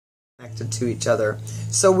connected to each other.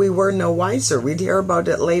 So we were no wiser. We'd hear about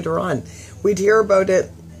it later on. We'd hear about it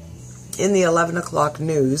in the 11 o'clock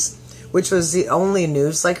news, which was the only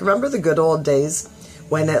news. Like, remember the good old days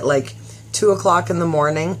when at like 2 o'clock in the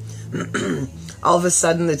morning, all of a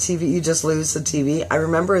sudden the TV, you just lose the TV. I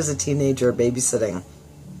remember as a teenager babysitting,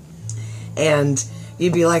 and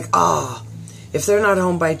you'd be like, oh, if they're not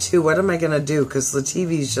home by 2, what am I going to do? Because the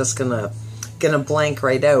TV's just gonna blank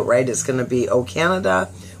right out, right? It's going to be Oh Canada.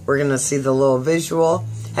 We're going to see the little visual.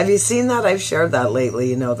 Have you seen that? I've shared that lately,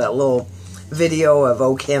 you know, that little video of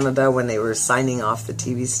Oh Canada when they were signing off the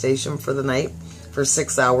TV station for the night for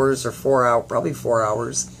 6 hours or 4 hours, probably 4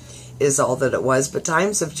 hours is all that it was. But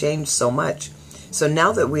times have changed so much. So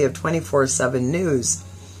now that we have 24/7 news,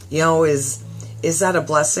 you know, is that a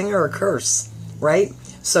blessing or a curse, right?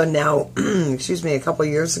 So now, excuse me, a couple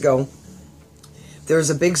years ago, there was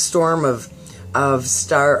a big storm of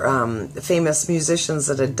famous musicians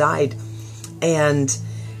that had died. And,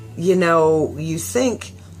 you know, you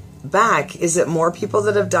think back, is it more people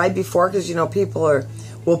that have died before? Because, you know, people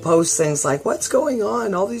will post things like, what's going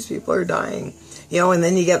on? All these people are dying. You know, and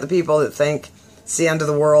then you get the people that think it's the end of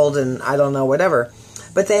the world and I don't know, whatever.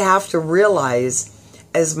 But they have to realize,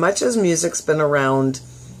 as much as music's been around,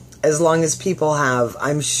 as long as people have,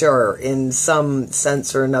 I'm sure, in some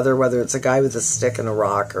sense or another, whether it's a guy with a stick and a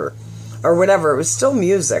rock or whatever, it was still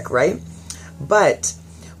music, right? But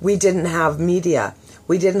we didn't have media.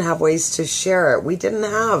 We didn't have ways to share it. We didn't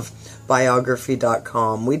have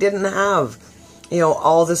biography.com. We didn't have, you know,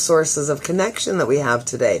 all the sources of connection that we have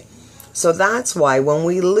today. So that's why when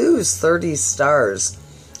we lose 30 stars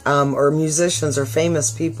or musicians or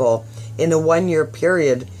famous people in a 1-year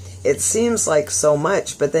period, it seems like so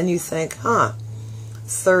much, but then you think,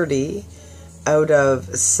 30 out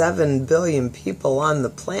of 7 billion people on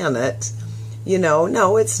the planet, you know,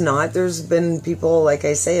 no, it's not. There's been people, like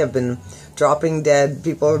I say, have been dropping dead.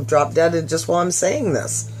 People have dropped dead just while I'm saying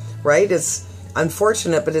this, right? It's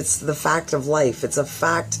unfortunate, but it's the fact of life. It's a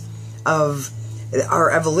fact of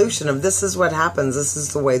our evolution of this is what happens. This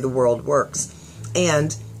is the way the world works.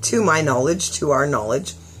 And to my knowledge, to our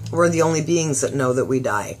knowledge, we're the only beings that know that we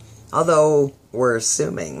die. Although we're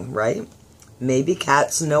assuming, right? Maybe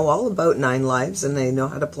cats know all about 9 lives and they know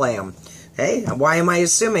how to play them. Hey, why am I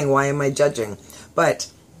assuming? Why am I judging? But,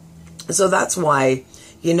 so that's why,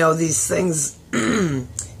 you know, these things,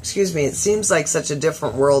 excuse me, it seems like such a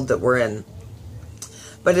different world that we're in.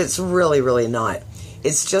 But it's really, really not.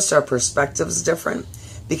 It's just our perspective's different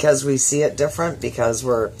because we see it different, because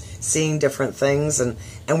we're seeing different things and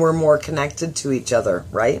we're more connected to each other,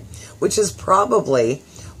 right? Which is probably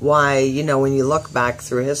why, you know, when you look back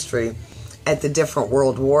through history at the different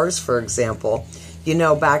world wars, for example, you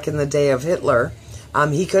know, back in the day of Hitler,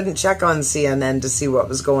 he couldn't check on CNN to see what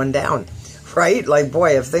was going down, right? Like,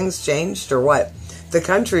 boy, have things changed or what? The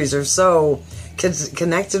countries are so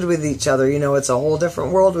connected with each other. You know, it's a whole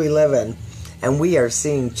different world we live in, and we are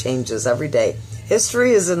seeing changes every day.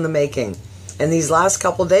 History is in the making. And these last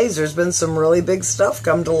couple days, there's been some really big stuff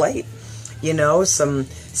come to light. You know, some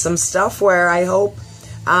stuff where I hope,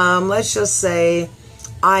 let's just say,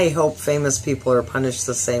 I hope famous people are punished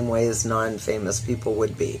the same way as non-famous people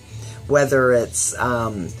would be. Whether it's,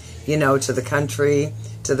 you know, to the country,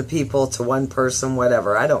 to the people, to one person,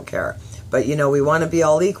 whatever. I don't care. But, you know, we want to be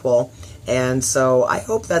all equal. And so I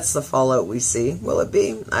hope that's the fallout we see. Will it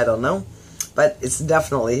be? I don't know. But it's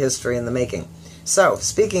definitely history in the making. So,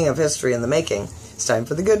 speaking of history in the making, it's time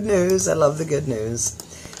for the good news. I love the good news.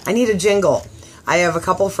 I need a jingle. I have a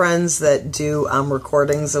couple friends that do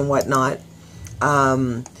recordings and whatnot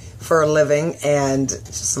for a living, and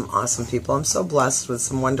just some awesome people. I'm so blessed with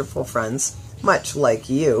some wonderful friends, much like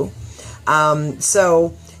you.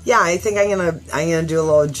 So, yeah, I think I'm gonna do a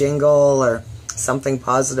little jingle or something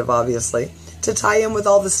positive, obviously, to tie in with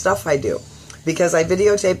all the stuff I do, because I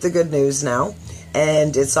videotape the good news now,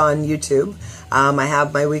 and it's on YouTube. I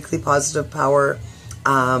have my weekly Positive Power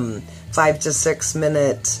 5 to 6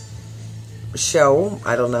 minute show.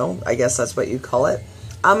 I don't know. I guess that's what you call it.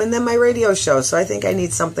 And then my radio show. So I think I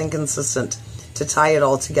need something consistent to tie it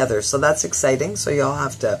all together. So that's exciting. So you'll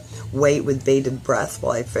have to wait with bated breath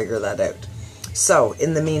while I figure that out. So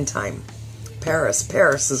in the meantime, Paris.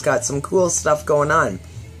 Paris has got some cool stuff going on.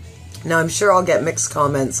 Now I'm sure I'll get mixed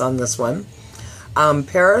comments on this one.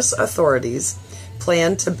 Paris authorities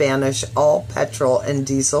plan to banish all petrol and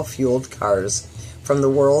diesel fueled cars from the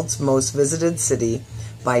world's most visited city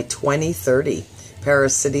by 2030,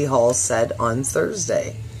 Paris City Hall said on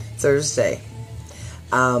Thursday.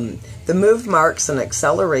 The move marks an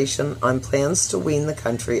acceleration on plans to wean the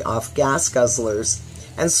country off gas guzzlers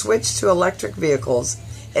and switch to electric vehicles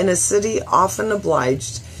in a city often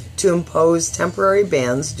obliged to impose temporary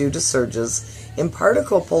bans due to surges in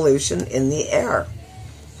particle pollution in the air.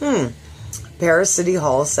 Paris City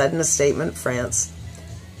Hall said in a statement, France,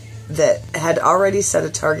 that had already set a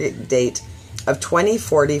target date of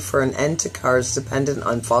 2040 for an end to cars dependent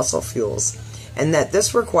on fossil fuels, and that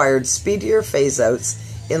this required speedier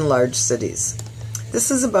phase-outs in large cities. This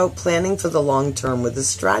is about planning for the long term with a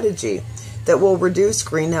strategy that will reduce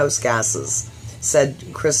greenhouse gases, said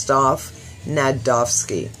Christophe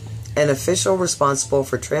Nadovsky, an official responsible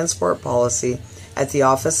for transport policy at the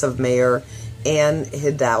office of Mayor Anne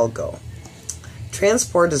Hidalgo.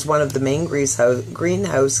 Transport is one of the main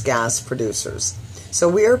greenhouse gas producers, so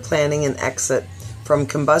we are planning an exit from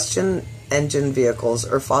combustion engine vehicles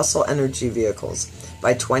or fossil energy vehicles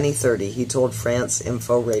by 2030, he told France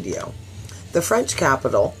Info Radio. The French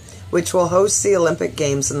capital, which will host the Olympic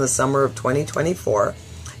Games in the summer of 2024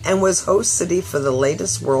 and was host city for the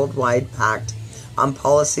latest worldwide pact on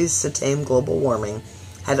policies to tame global warming,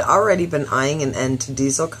 had already been eyeing an end to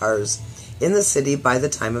diesel cars in the city by the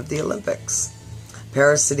time of the Olympics.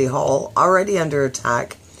 Paris City Hall, already under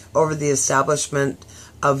attack over the establishment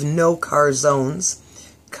of no-car zones,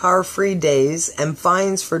 car-free days, and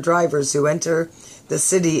fines for drivers who enter the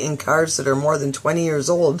city in cars that are more than 20 years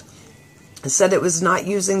old, said it was not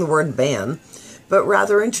using the word ban, but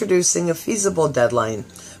rather introducing a feasible deadline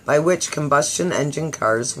by which combustion engine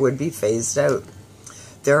cars would be phased out.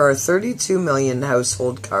 There are 32 million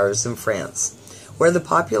household cars in France, where the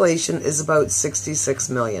population is about 66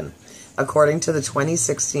 million, according to the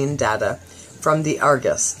 2016 data from the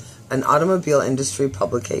Argus, an automobile industry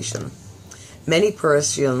publication. Many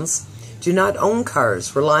Parisians do not own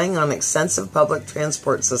cars, relying on extensive public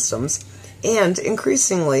transport systems and,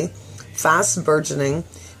 increasingly, fast burgeoning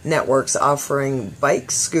networks offering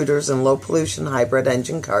bikes, scooters, and low-pollution hybrid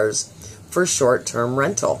engine cars for short-term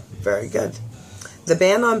rental. Very good. The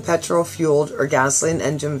ban on petrol-fueled or gasoline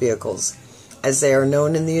engine vehicles, as they are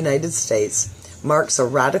known in the United States, marks a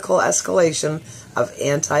radical escalation of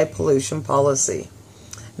anti-pollution policy.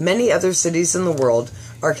 Many other cities in the world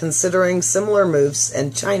are considering similar moves,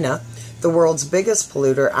 and China, the world's biggest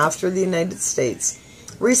polluter after the United States,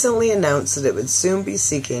 recently announced that it would soon be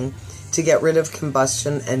seeking to get rid of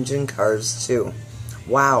combustion engine cars too.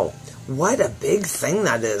 Wow, what a big thing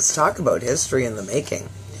that is. Talk about history in the making.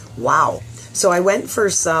 Wow. So I went for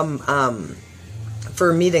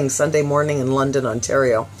a meeting Sunday morning in London,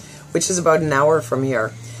 Ontario, which is about an hour from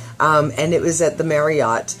here. And it was at the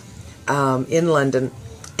Marriott in London.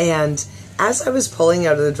 And as I was pulling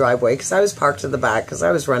out of the driveway, because I was parked at the back, because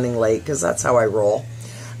I was running late, because that's how I roll.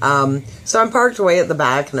 So I'm parked away at the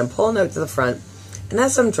back, and I'm pulling out to the front. And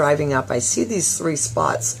as I'm driving up, I see these 3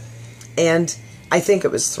 spots. And I think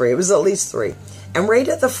it was 3. It was at least 3. And right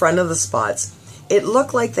at the front of the spots, it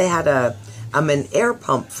looked like they had an air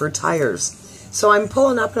pump for tires. So I'm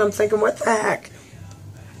pulling up, and I'm thinking, what the heck?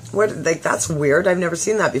 That's weird. I've never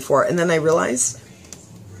seen that before. And then I realized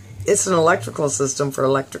it's an electrical system for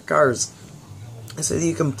electric cars, so that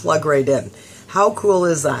you can plug right in. How cool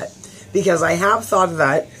is that? Because I have thought of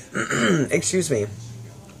that, excuse me,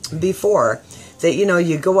 before, that,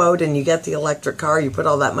 you go out and you get the electric car, you put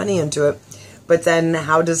all that money into it, but then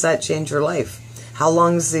how does that change your life? How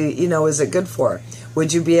long is it good for?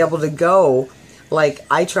 Would you be able to go, like,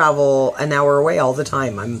 I travel an hour away all the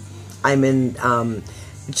time. I'm in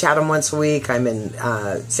Chatham once a week, I'm in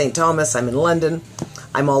St. Thomas, I'm in London,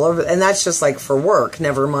 I'm all over, and that's just like for work,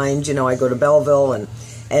 never mind, I go to Belleville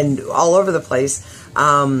and all over the place.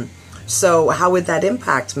 So how would that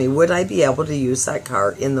impact me? Would I be able to use that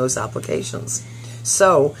car in those applications?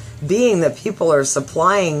 So being that people are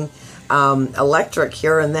supplying electric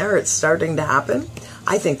here and there, it's starting to happen.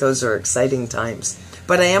 I think those are exciting times.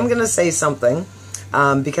 But I am going to say something,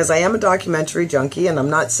 because I am a documentary junkie, and I'm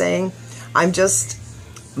not saying,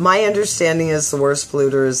 my understanding is the worst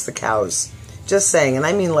polluter is the cows. Just saying, and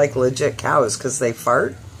I mean like legit cows, because they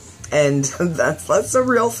fart, and that's a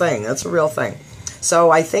real thing. That's a real thing.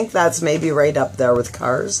 So I think that's maybe right up there with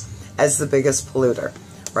cars as the biggest polluter,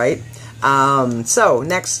 right? So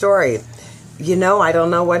next story. I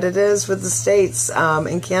don't know what it is with the States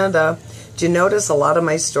in Canada. Do you notice a lot of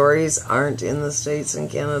my stories aren't in the States and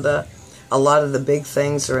Canada? A lot of the big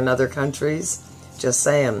things are in other countries. Just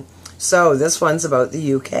saying. So this one's about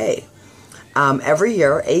the UK. Every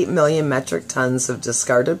year, 8 million metric tons of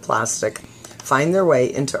discarded plastic find their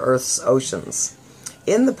way into Earth's oceans.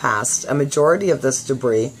 In the past, a majority of this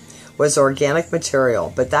debris was organic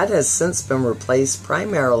material, but that has since been replaced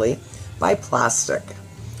primarily by plastic.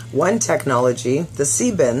 One technology, the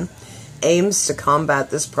Seabin, aims to combat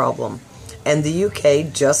this problem, and the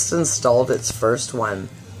UK just installed its first one.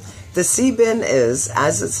 The C-bin is,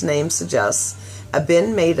 as its name suggests, a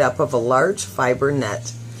bin made up of a large fiber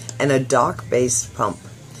net and a dock-based pump.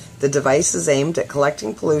 The device is aimed at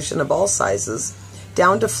collecting pollution of all sizes,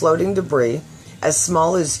 down to floating debris as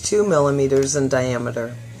small as 2 millimeters in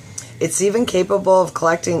diameter. It's even capable of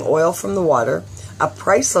collecting oil from the water, a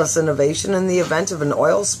priceless innovation in the event of an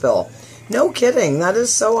oil spill. No kidding, that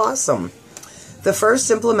is so awesome. The first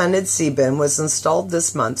implemented C-bin was installed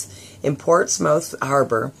this month in Portsmouth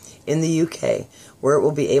Harbour in the UK, where it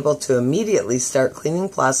will be able to immediately start cleaning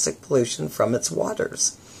plastic pollution from its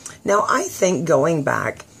waters. Now, I think going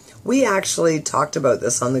back, we actually talked about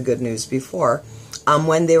this on the Good News before,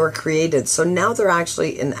 when they were created, so now they're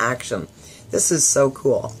actually in action. This is so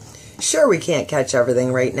cool. Sure, we can't catch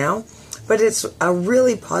everything right now, but it's a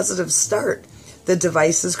really positive start. The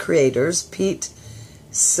device's creators, Pete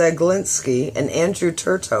Seglinski and Andrew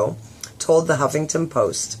Turto, told the Huffington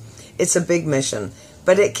Post, "It's a big mission,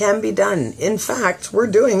 but it can be done. In fact, we're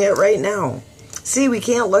doing it right now." See, we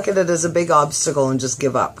can't look at it as a big obstacle and just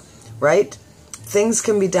give up, right? Things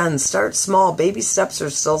can be done. Start small. Baby steps are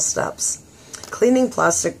still steps. Cleaning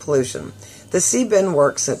plastic pollution. The C-bin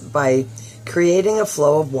works by creating a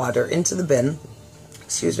flow of water into the bin,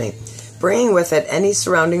 bringing with it any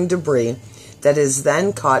surrounding debris that is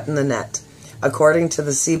then caught in the net. According to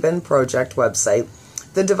the C-bin Project website,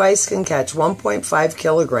 the device can catch 1.5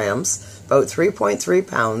 kilograms, about 3.3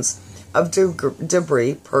 pounds, of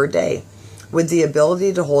debris per day, with the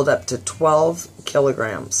ability to hold up to 12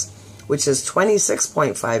 kilograms, which is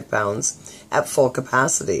 26.5 pounds at full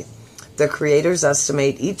capacity. The creators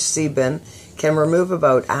estimate each C-bin can remove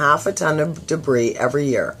about a half a ton of debris every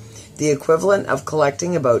year, the equivalent of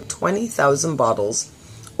collecting about 20,000 bottles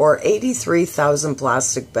or 83,000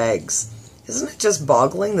 plastic bags. Isn't it just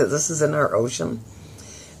boggling that this is in our ocean?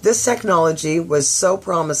 This technology was so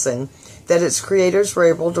promising that its creators were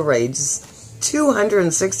able to raise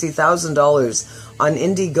 $260,000 on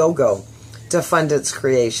Indiegogo to fund its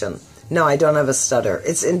creation. No, I don't have a stutter.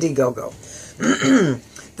 It's Indiegogo.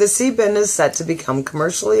 The C-bin is set to become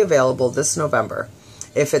commercially available this November.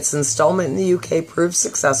 If its installment in the UK proves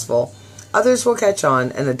successful, others will catch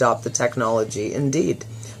on and adopt the technology. Indeed,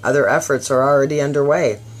 other efforts are already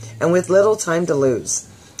underway, and with little time to lose.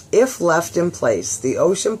 If left in place, the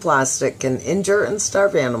ocean plastic can injure and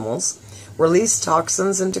starve animals, release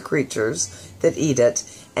toxins into creatures that eat it,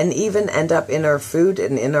 and even end up in our food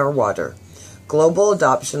and in our water. Global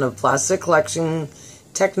adoption of plastic collection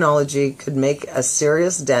technology could make a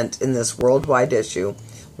serious dent in this worldwide issue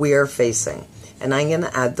we are facing. And I'm going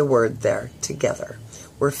to add the word there, together.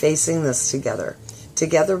 We're facing this together.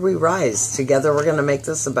 Together we rise. Together we're going to make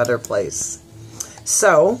this a better place.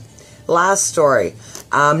 So, last story.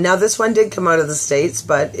 Now this one did come out of the States,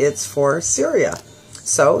 but it's for Syria.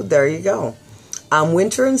 So, there you go.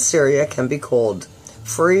 Winter in Syria can be cold.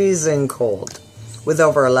 Freezing cold. With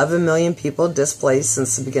over 11 million people displaced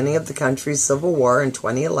since the beginning of the country's civil war in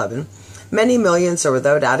 2011, many millions are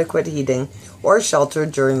without adequate heating or shelter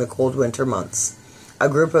during the cold winter months. A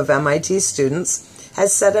group of MIT students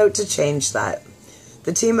has set out to change that.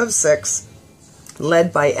 The team of 6,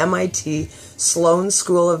 led by MIT Sloan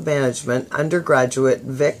School of Management undergraduate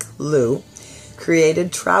Vic Liu,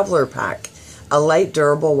 created Traveler Pack, a light,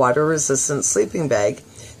 durable, water-resistant sleeping bag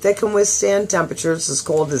that can withstand temperatures as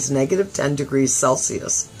cold as negative 10 degrees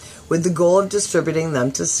Celsius, with the goal of distributing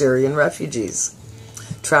them to Syrian refugees.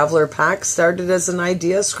 Traveler Pack started as an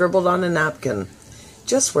idea scribbled on a napkin,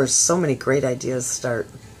 just where so many great ideas start.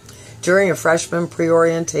 During a freshman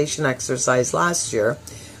pre-orientation exercise last year,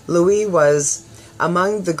 Louis was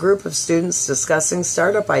among the group of students discussing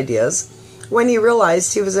startup ideas when he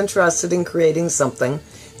realized he was interested in creating something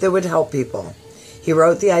that would help people. He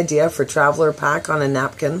wrote the idea for Traveler Pack on a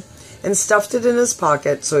napkin and stuffed it in his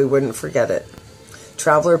pocket so he wouldn't forget it.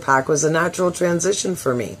 Traveler Pack was a natural transition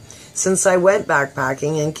for me, since I went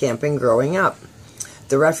backpacking and camping growing up.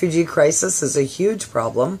 The refugee crisis is a huge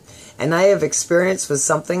problem, and I have experience with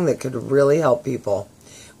something that could really help people.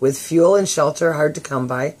 With fuel and shelter hard to come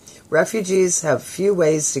by, refugees have few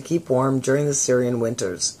ways to keep warm during the Syrian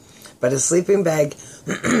winters. But a sleeping bag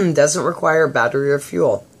doesn't require battery or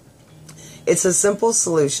fuel. It's a simple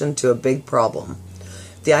solution to a big problem.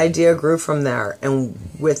 The idea grew from there, and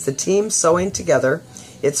with the team sewing together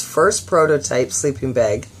its first prototype sleeping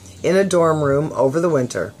bag in a dorm room over the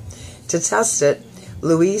winter. To test it,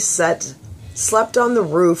 Louis slept on the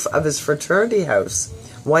roof of his fraternity house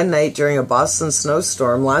one night during a Boston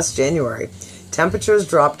snowstorm last January. Temperatures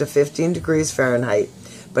dropped to 15 degrees Fahrenheit,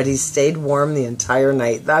 but he stayed warm the entire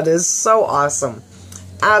night. That is so awesome.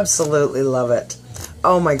 Absolutely love it.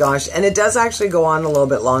 Oh my gosh. And it does actually go on a little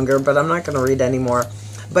bit longer, but I'm not going to read any more.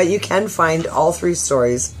 But you can find all 3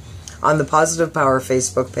 stories on the Positive Power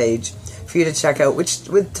Facebook page for you to check out, which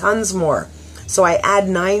with tons more. So I add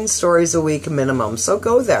 9 stories a week minimum. So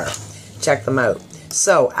go there, check them out.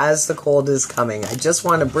 So as the cold is coming, I just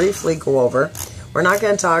want to briefly go over. We're not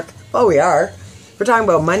going to talk, well, we are. We're talking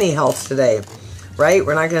about money health today, right?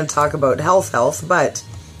 We're not going to talk about health, but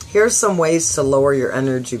here's some ways to lower your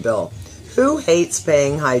energy bill. Who hates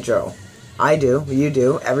paying hydro? I do, you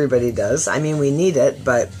do, everybody does. I mean, we need it,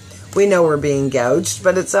 but we know we're being gouged,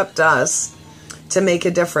 but it's up to us to make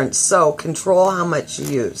a difference. So control how much you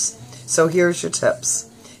use. So here's your tips.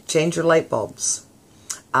 Change your light bulbs.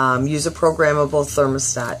 Use a programmable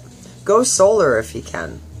thermostat. Go solar if you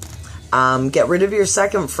can. Get rid of your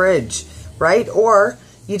second fridge, right? Or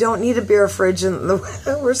you don't need a beer fridge in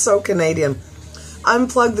the we're so Canadian.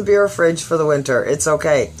 Unplug the beer fridge for the winter. It's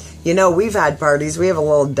okay. You know, we've had parties. We have a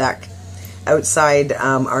little deck outside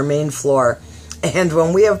our main floor. And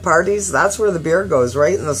when we have parties, that's where the beer goes,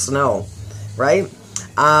 right in the snow, right?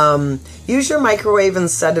 Use your microwave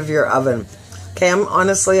instead of your oven. Okay,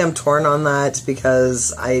 I'm torn on that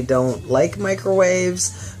because I don't like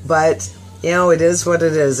microwaves, but, you know, it is what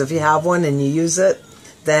it is. If you have one and you use it,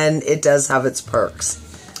 then it does have its perks.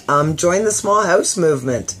 Join the small house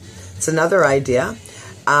movement. It's another idea.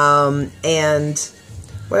 And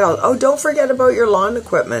what else? Oh, don't forget about your lawn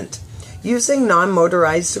equipment. Using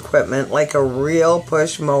non-motorized equipment like a real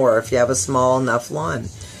push mower if you have a small enough lawn.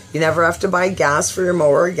 You never have to buy gas for your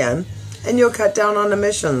mower again, and you'll cut down on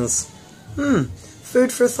emissions.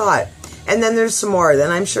 Food for thought. And then there's some more.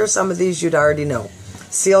 Then I'm sure some of these you'd already know.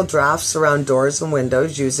 Seal drafts around doors and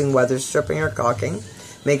windows using weather stripping or caulking.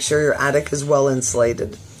 Make sure your attic is well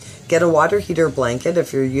insulated. Get a water heater blanket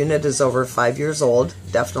if your unit is over 5 years old.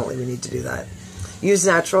 Definitely we need to do that. Use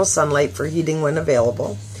natural sunlight for heating when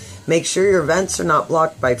available. Make sure your vents are not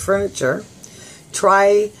blocked by furniture.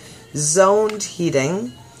 Try zoned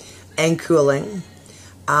heating and cooling.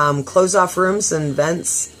 Close off rooms and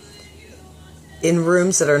vents in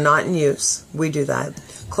rooms that are not in use. We do that.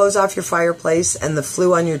 Close off your fireplace and the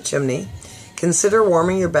flue on your chimney. Consider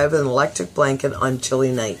warming your bed with an electric blanket on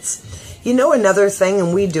chilly nights. You know, another thing,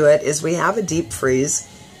 and we do it, is we have a deep freeze.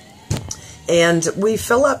 And we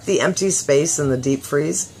fill up the empty space in the deep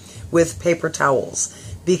freeze with paper towels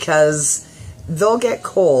because they'll get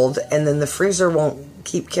cold and then the freezer won't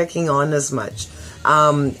keep kicking on as much.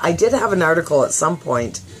 I did have an article at some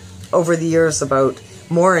point over the years about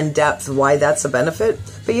more in depth why that's a benefit.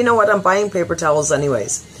 But you know what? I'm buying paper towels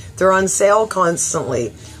anyways. They're on sale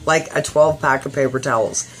constantly, like a 12-pack of paper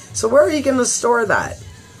towels. So where are you going to store that?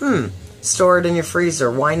 Store it in your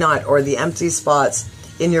freezer. Why not? Or the empty spots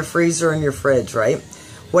in your freezer and your fridge, right?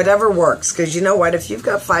 Whatever works. Because you know what? If you've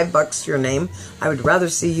got $5 to your name, I would rather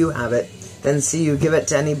see you have it than see you give it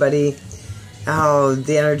to anybody,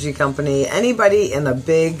 the energy company, anybody in a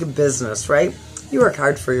big business, right? You work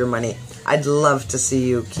hard for your money. I'd love to see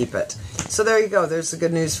you keep it. So there you go. There's the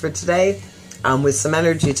good news for today with some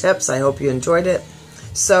energy tips. I hope you enjoyed it.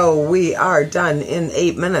 So we are done in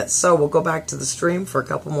 8 minutes. So we'll go back to the stream for a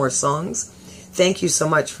couple more songs. Thank you so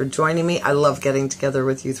much for joining me. I love getting together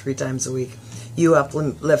with you 3 times a week. You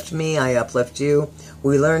uplift me, I uplift you.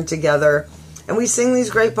 We learn together. And we sing these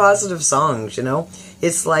great positive songs, you know.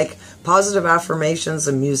 It's like positive affirmations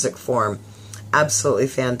in music form. Absolutely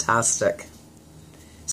fantastic.